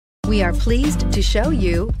We are pleased to show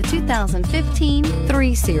you the 2015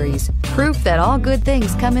 3 Series. Proof that all good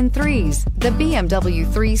things come in threes. The BMW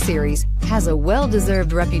 3 Series has a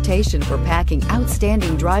well-deserved reputation for packing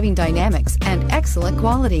outstanding driving dynamics and excellent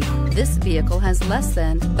quality. This vehicle has less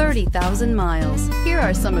than 30,000 miles. Here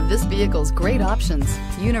are some of this vehicle's great options: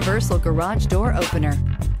 universal garage door opener,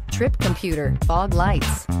 trip computer, fog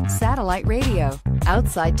lights, satellite radio,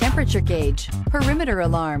 outside temperature gauge, perimeter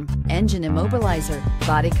alarm, engine immobilizer,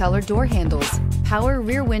 body color door handles, power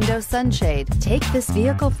rear window sunshade. Take this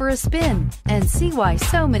vehicle for a spin and see why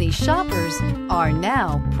so many shoppers are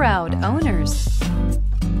now proud owners.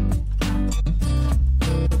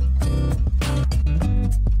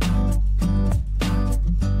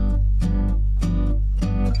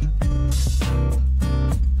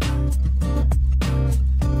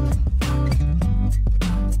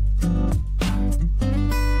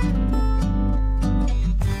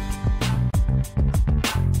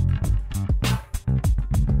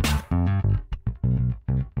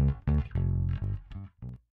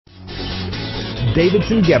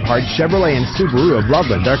 Davidson-Gebhardt Chevrolet and Subaru of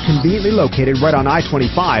Loveland are conveniently located right on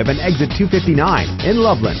I-25 and exit 259 in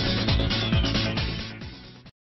Loveland.